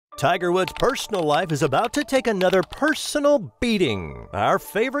Tiger Woods' personal life is about to take another personal beating. Our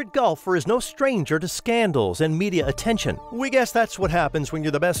favorite golfer is no stranger to scandals and media attention. We guess that's what happens when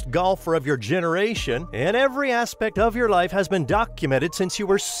you're the best golfer of your generation, and every aspect of your life has been documented since you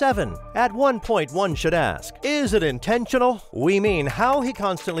were 7. At one point, one should ask, is it intentional? We mean how he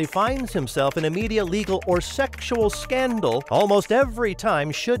constantly finds himself in a media, legal, or sexual scandal almost every time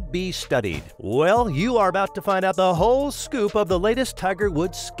should be studied. Well, you are about to find out the whole scoop of the latest Tiger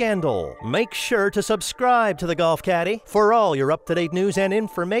Woods scandal. Make sure to subscribe to the Golf Caddy for all your up-to-date news and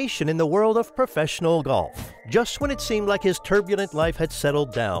information in the world of professional golf. Just when it seemed like his turbulent life had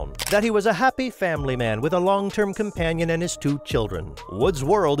settled down, that he was a happy family man with a long-term companion and his 2 children, Woods'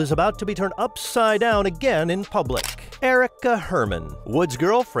 world is about to be turned upside down again in public. 𝗚𝗍𝗍𝗆 Herman, Woods'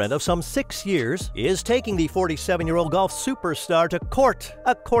 girlfriend of some 6 years, is taking the 47-year-old golf superstar to court,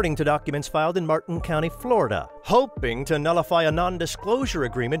 according to documents filed in Martin County, Florida. Hoping to nullify a non-disclosure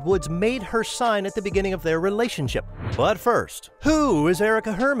agreement Woods made her sign at the beginning of their relationship. But first, who is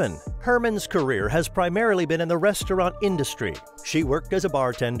𝗚𝗍𝗍𝗆 Herman? Herman's career has primarily been in the restaurant industry. She worked as a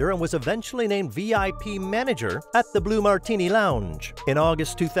bartender and was eventually named VIP manager at the Blue Martini Lounge. In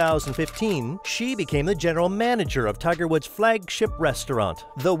August 2015, she became the general manager of Tiger Woods' flagship restaurant,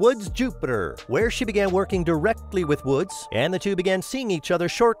 the Woods Jupiter, where she began working directly with Woods, and the two began seeing each other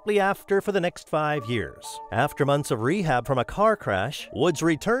shortly after for the next 5 years. After months of rehab from a car crash, Woods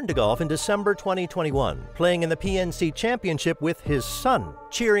returned to golf in December 2021, playing in the PNC Championship with his son.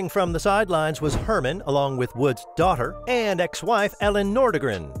 Cheering from the sidelines was Herman, along with Woods' daughter and ex-wife Ellen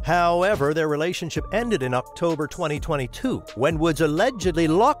Nordegren. However, their relationship ended in October 2022, when Woods allegedly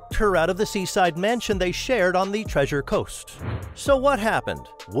locked her out of the seaside mansion they shared on the Treasure Coast. So what happened?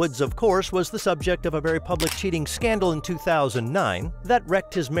 Woods, of course, was the subject of a very public cheating scandal in 2009 that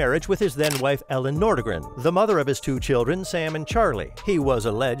wrecked his marriage with his then-wife Ellen Nordegren, the mother of his 2 children, Sam and Charlie. He was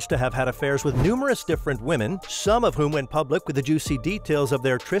alleged to have had affairs with numerous different women, some of whom went public with the juicy details of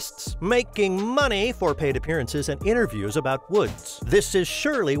their trysts, making money for paid appearances and interviews about Woods. This is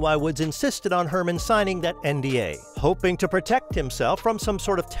surely why Woods insisted on Herman signing that NDA, hoping to protect himself from some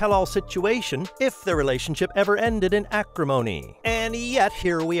sort of tell-all situation if their relationship ever ended in acrimony. And yet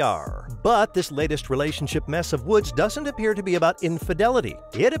here we are. But this latest relationship mess of Woods doesn't appear to be about infidelity.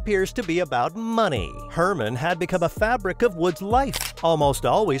 It appears to be about money. Herman had become a fabric of Woods' life, almost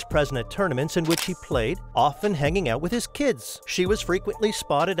always present at tournaments in which he played, often hanging out with his kids. She was frequently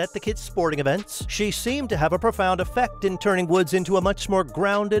spotted at the kids' sporting events. She seemed to have a profound effect in turning Woods into a much more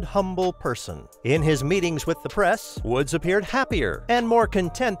grounded, humble person. In his meetings with the press, Woods appeared happier and more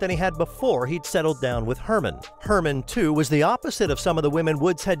content than he had before he'd settled down with Herman. Herman, too, was the opposite of some of the women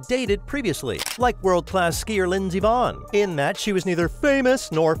Woods had dated previously, like world-class skier Lindsey Vonn, in that she was neither famous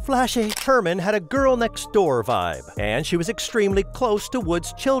nor flashy. Herman had a girl-next-door vibe, and she was extremely close to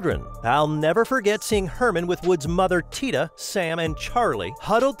Woods' children. I'll never forget seeing Herman with Woods' mother Tita, Sam, and Charlie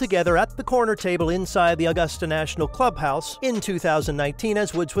huddled together at the corner table inside the Augusta National Clubhouse in 2019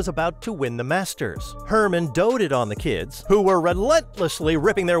 as Woods was about to win the Masters. Herman doted on the kids, who were relentlessly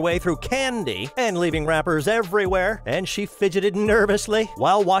ripping their way through candy and leaving wrappers everywhere, and she fidgeted nervously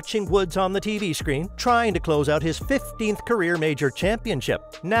while watching Woods on the TV screen, trying to close out his 15th career major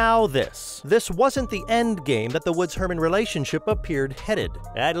championship. Now this wasn't the end game that the Woods-Herman relationship appeared headed,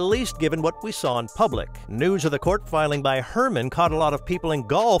 at least given what we saw in public. News of the court filing by Herman caught a lot of people in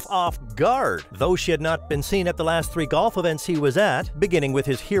golf off guard, though she had not been seen at the last 3 golf events he was at, beginning with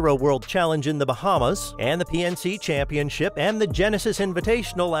his Hero World Challenge in the Bahamas, and the PNC Championship, and the Genesis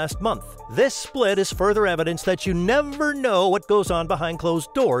Invitational last month. This split is further evidence that you never know what goes on behind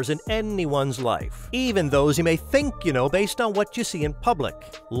closed doors in anyone's life, even those you may think you know based on what you see in public.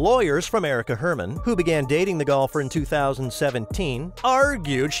 Lawyers from 𝗚𝗍𝗍𝗆 Herman, who began dating the golfer in 2017,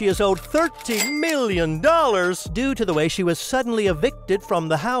 argued she is owed $30 million due to the way she was suddenly evicted from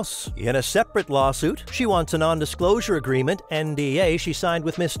the house. In a separate lawsuit, she wants a non-disclosure agreement, NDA, she signed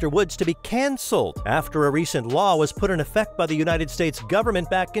with Mr. Woods to be canceled after a recent law was put in effect by the United States government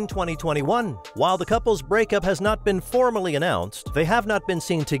back in 2021. While the couple's breakup has not been formally announced, they have not been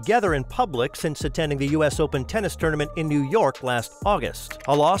seen together in public since attending the US Open tennis tournament in New York last August.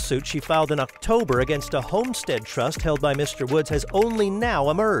 A lawsuit she filed in October against a homestead trust held by Mr. Woods has only now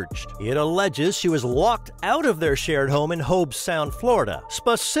emerged. It alleges she was locked out of their shared home in Hobe Sound, Florida.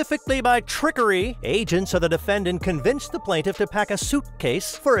 Specifically by trickery, agents of the defendant convinced the plaintiff to pack a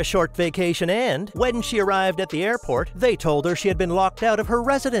suitcase for a short vacation, and when she arrived at the airport, they told her she had been locked out of her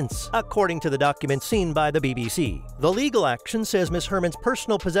residence, according to the documents seen by the BBC. The legal action says Ms. Herman's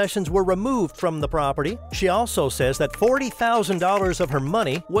personal possessions possessions were removed from the property. She also says that $40,000 of her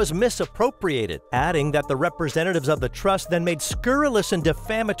money was misappropriated, adding that the representatives of the trust then made scurrilous and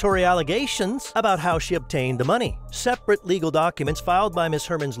defamatory allegations about how she obtained the money. Separate legal documents filed by Ms.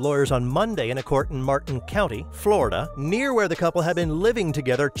 Herman's lawyers on Monday in a court in Martin County, Florida, near where the couple had been living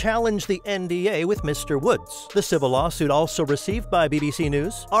together, challenged the NDA with Mr. Woods. The civil lawsuit, also received by BBC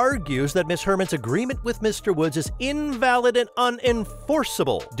News, argues that Ms. Herman's agreement with Mr. Woods is invalid and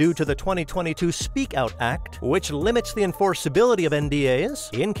unenforceable due to the 2022 Speak Out Act, which limits the enforceability of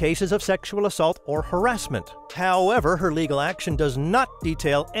NDAs in cases of sexual assault or harassment. However, her legal action does not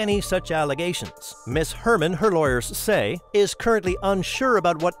detail any such allegations. Ms. Herman, her lawyers say, is currently unsure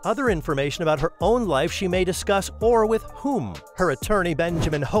about what other information about her own life she may discuss or with whom. Her attorney,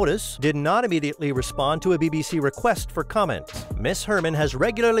 Benjamin Hodes, did not immediately respond to a BBC request for comment. Ms. Herman has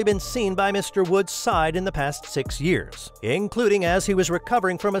regularly been seen by Mr. Woods' side in the past 6 years, including as he was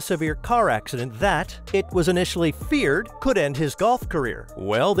recovering from a severe car accident that, it was initially feared, could end his golf career.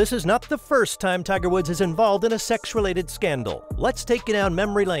 Well, this is not the first time Tiger Woods is involved in a sex-related scandal. Let's take you down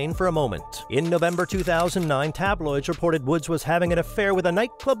memory lane for a moment. In November 2009, tabloids reported Woods was having an affair with a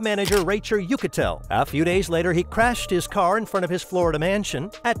nightclub manager, 𝗖𝗱𝗱𝗆. A few days later, he crashed his car in front of his Florida mansion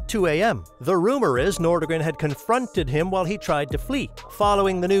at 2 a.m. The rumor is Nordegren had confronted him while he tried to flee.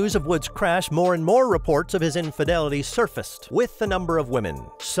 Following the news of Woods' crash, more and more reports of his infidelity surfaced, with a number of women.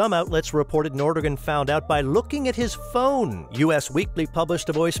 Some outlets reported Nordegren found out by looking at his phone. US Weekly published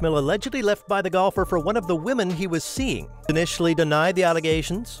a voicemail allegedly left by the golfer for one of the women he was seeing. Initially denied the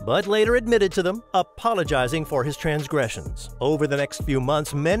allegations, but later admitted to them, apologizing for his transgressions. Over the next few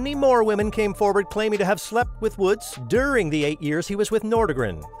months, many more women came forward claiming to have slept with Woods during the 8 years he was with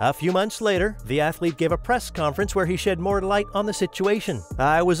Nordegren. A few months later, the athlete gave a press conference where he shed more light on the situation.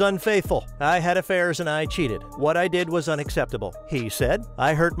 "I was unfaithful. I had affairs and I cheated. What I did was unacceptable," he said.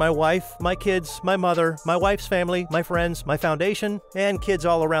 "I hurt my wife, my kids, my mother, my wife's family, my friends, my foundation, and kids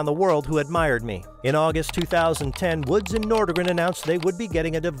all around the world who admired me." In August 2010, Woods and Nordegren announced they would be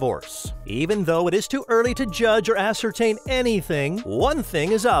getting a divorce. Even though it is too early to judge or ascertain anything, one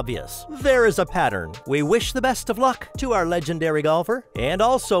thing is obvious. There is a pattern. We wish the best of luck to our legendary golfer, and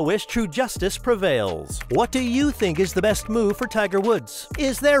also wish true justice prevails. What do you think is the best move for Tiger Woods?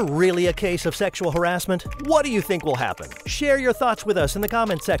 Is there really a case of sexual harassment? What do you think will happen? Share your thoughts with us in the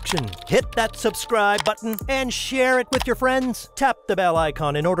comment section. Hit that subscribe button and share it with your friends. Tap the bell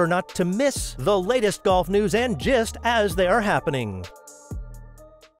icon in order not to miss the latest golf news and gist as they are happening.